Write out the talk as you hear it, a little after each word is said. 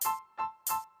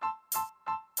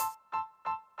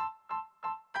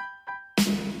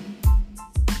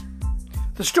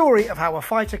The story of how a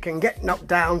fighter can get knocked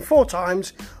down 4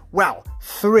 times, well,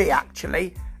 3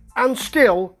 actually, and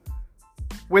still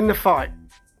win the fight.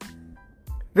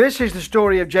 This is the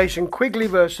story of Jason Quigley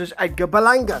versus Edgar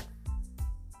Berlanga.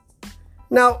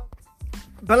 Now,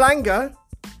 Berlanga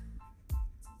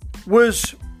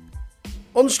was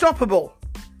unstoppable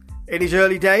in his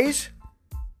early days.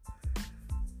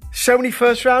 So many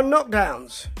first round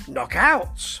knockdowns,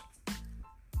 knockouts.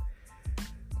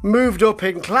 Moved up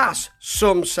in class,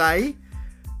 some say.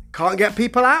 Can't get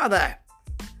people out of there.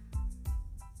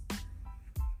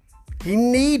 He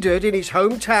needed, in his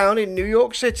hometown in New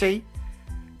York City,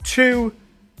 to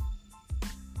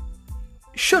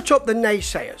shut up the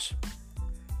naysayers,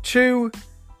 to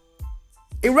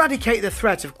eradicate the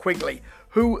threat of Quigley,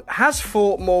 who has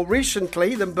fought more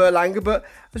recently than Berlanga but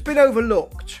has been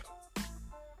overlooked.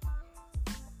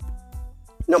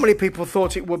 Not many people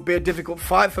thought it would be a difficult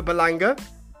fight for Berlanga.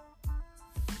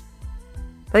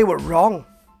 They were wrong.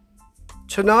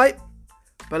 Tonight,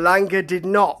 Berlanga did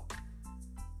not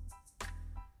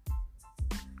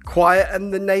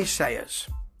quieten the naysayers,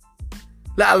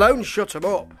 let alone shut them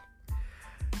up.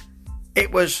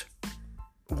 It was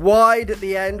wide at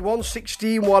the end,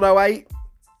 116, 108.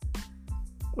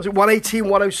 Was it 118,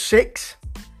 106?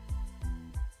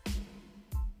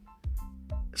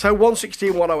 So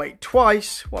 116, 108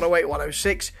 twice, 108,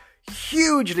 106.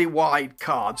 Hugely wide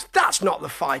cards. That's not the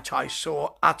fight I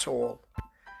saw at all.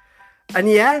 And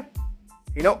yeah,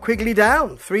 he knocked Quigley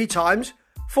down 3 times.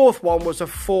 4th one was a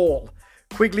fall.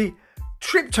 Quigley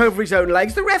tripped over his own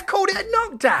legs. The ref called it a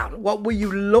knockdown. What were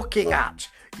you looking at?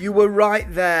 You were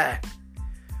right there.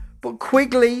 But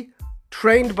Quigley,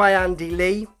 trained by Andy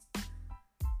Lee,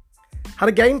 had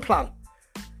a game plan.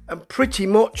 And pretty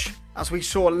much, as we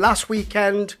saw last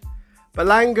weekend,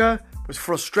 Berlanga was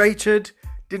frustrated,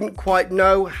 didn't quite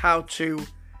know how to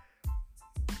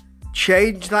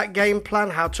change that game plan,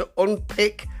 how to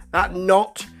unpick that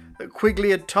knot that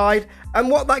Quigley had tied. And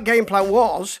what that game plan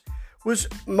was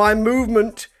my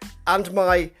movement and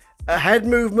my head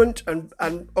movement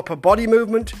and upper body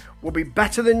movement will be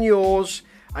better than yours,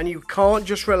 and you can't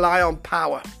just rely on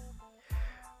power.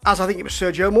 As I think it was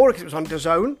Sergio Mora, because it was on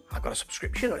DAZN. I've got a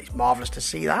subscription and it's marvellous to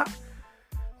see that.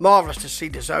 Marvellous to see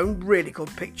DAZN. Really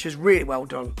good pictures, really well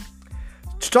done.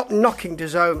 Stop knocking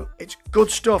DAZN. It's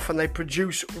good stuff and they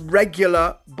produce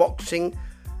regular boxing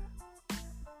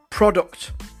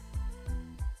product.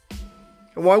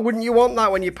 And why wouldn't you want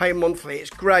that when you pay monthly? It's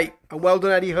great. And well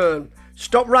done, Eddie Hearn.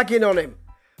 Stop ragging on him.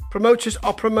 Promoters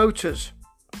are promoters.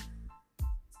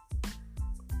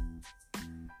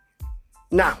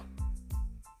 Now,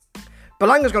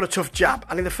 Berlanga's got a tough jab.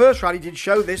 And in the first round he did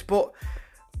show this, but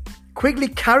Quigley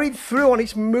carried through on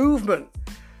his movement,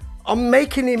 on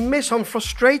making him miss, on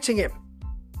frustrating him.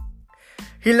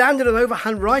 He landed an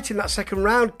overhand right in that second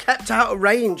round, kept out of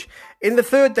range. In the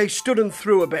third, they stood and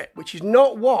threw a bit, which is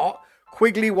not what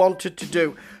Quigley wanted to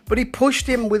do. But he pushed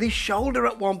him with his shoulder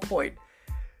at one point.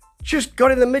 Just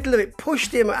got in the middle of it,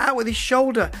 pushed him out with his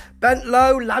shoulder, bent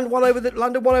low, landed one over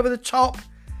the top.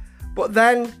 But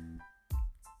then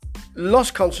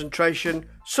lost concentration,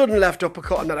 sudden left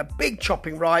uppercut, and then a big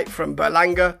chopping right from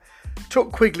Berlanga.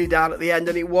 Took Quigley down at the end,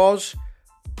 and he was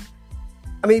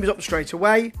up straight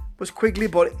away, was Quigley,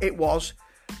 but it was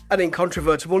an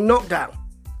incontrovertible knockdown.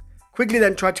 Quigley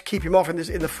then tried to keep him off in the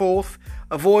 4th,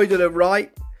 avoided a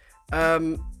right,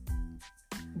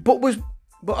 but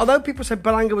although people said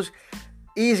Berlanga was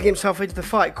easing himself into the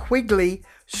fight, Quigley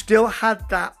still had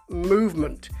that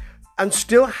movement and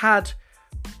still had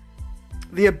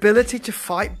the ability to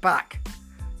fight back.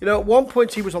 You know, at one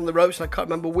point he was on the ropes, and I can't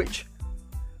remember which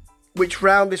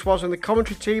round this was in the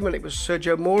commentary team, and it was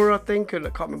Sergio Mora, I think, and I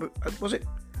can't remember, was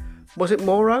it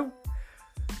Moro?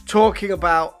 Talking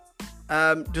about,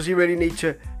 does he really need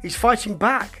to, he's fighting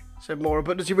back, said Mora,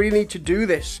 but does he really need to do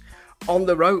this on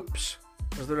the ropes,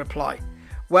 was the reply.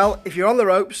 Well, if you're on the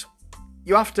ropes,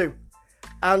 you have to.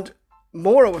 And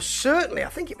Mora was certainly, I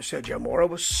think it was Sergio Mora,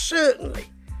 was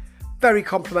certainly very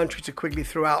complimentary to Quigley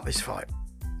throughout this fight.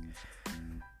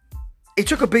 He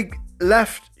took a big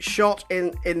left shot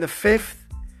in the 5th,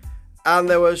 and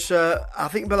there was, I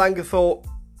think Berlanga thought,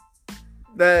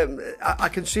 I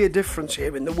can see a difference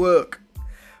here in the work.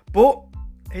 But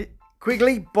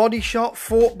Quigley, body shot,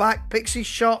 fought back, picks his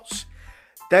shots.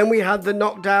 Then we had the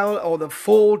knockdown, or the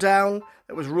fall down,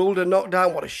 that was ruled a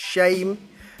knockdown. What a shame.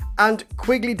 And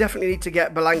Quigley definitely needed to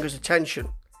get Berlanga's attention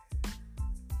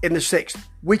in the 6th,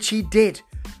 which he did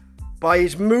by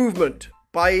his movement,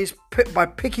 by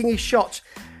picking his shots.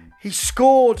 He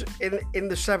scored in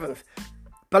the 7th.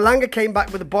 Berlanga came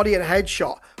back with a body and head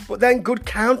shot, but then good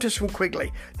counters from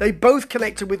Quigley. They both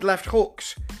connected with left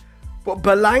hooks. But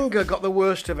Berlanga got the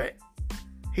worst of it.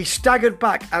 He staggered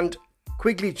back and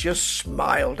Quigley just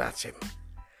smiled at him.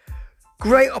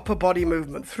 Great upper body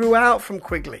movement throughout from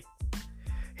Quigley.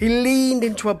 He leaned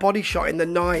into a body shot in the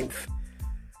 9th,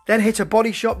 then hit a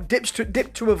body shot,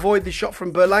 dipped to avoid the shot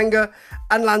from Berlanga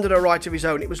and landed a right of his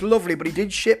own. It was lovely, but he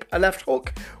did ship a left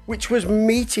hook, which was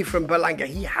meaty from Berlanga.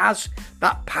 He has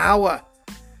that power.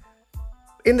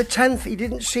 In the 10th, he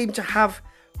didn't seem to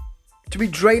be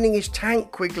draining his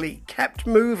tank. Quigley kept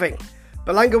moving.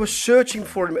 Berlanga was searching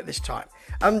for him at this time.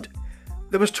 And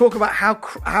there was talk about how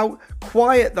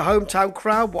quiet the hometown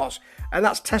crowd was. And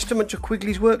that's testament to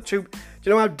Quigley's work too. Do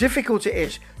you know how difficult it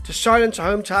is to silence a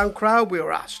hometown crowd, we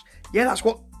were asked. Yeah, that's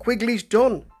what Quigley's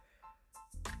done.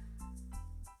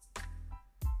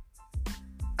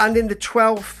 And in the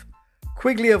 12th,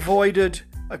 Quigley avoided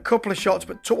a couple of shots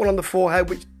but took one on the forehead,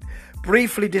 which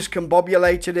briefly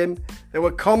discombobulated him. There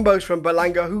were combos from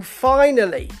Berlanga, who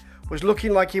finally was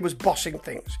looking like he was bossing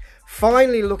things.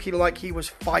 Finally looking like he was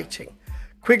fighting.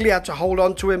 Quigley had to hold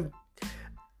on to him.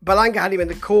 Berlanga had him in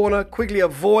the corner. Quigley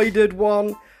avoided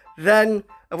one, then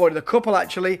avoided a couple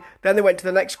actually. Then they went to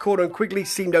the next corner and Quigley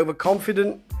seemed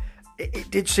overconfident.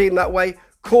 It did seem that way.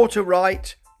 Caught a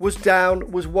right, was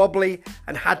down, was wobbly,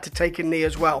 and had to take a knee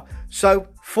as well. So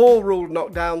 4 ruled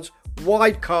knockdowns,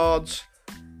 wide cards.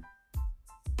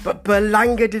 But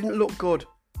Berlanga didn't look good.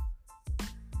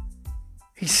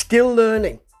 He's still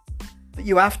learning that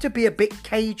you have to be a bit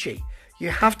cagey. You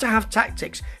have to have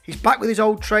tactics. He's back with his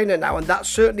old trainer now, and that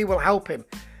certainly will help him.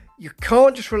 You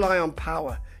can't just rely on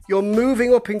power. You're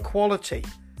moving up in quality.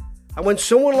 And when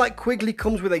someone like Quigley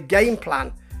comes with a game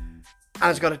plan and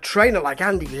has got a trainer like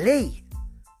Andy Lee,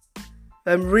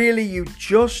 then really you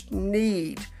just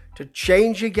need to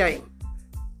change your game.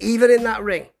 Even in that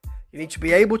ring, you need to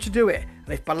be able to do it.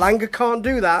 And if Berlanga can't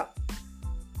do that,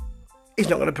 he's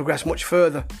not going to progress much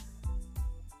further.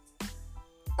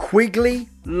 Quigley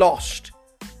lost,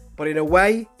 but in a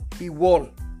way, he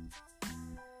won.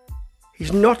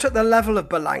 He's not at the level of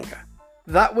Berlanga.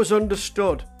 That was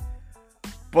understood.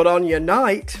 But on your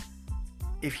night,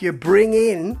 if you bring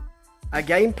in a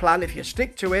game plan, if you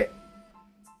stick to it,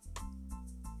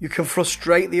 you can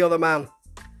frustrate the other man.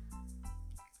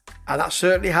 And that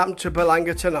certainly happened to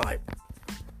Berlanga tonight.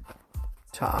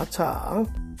 Ta-ta.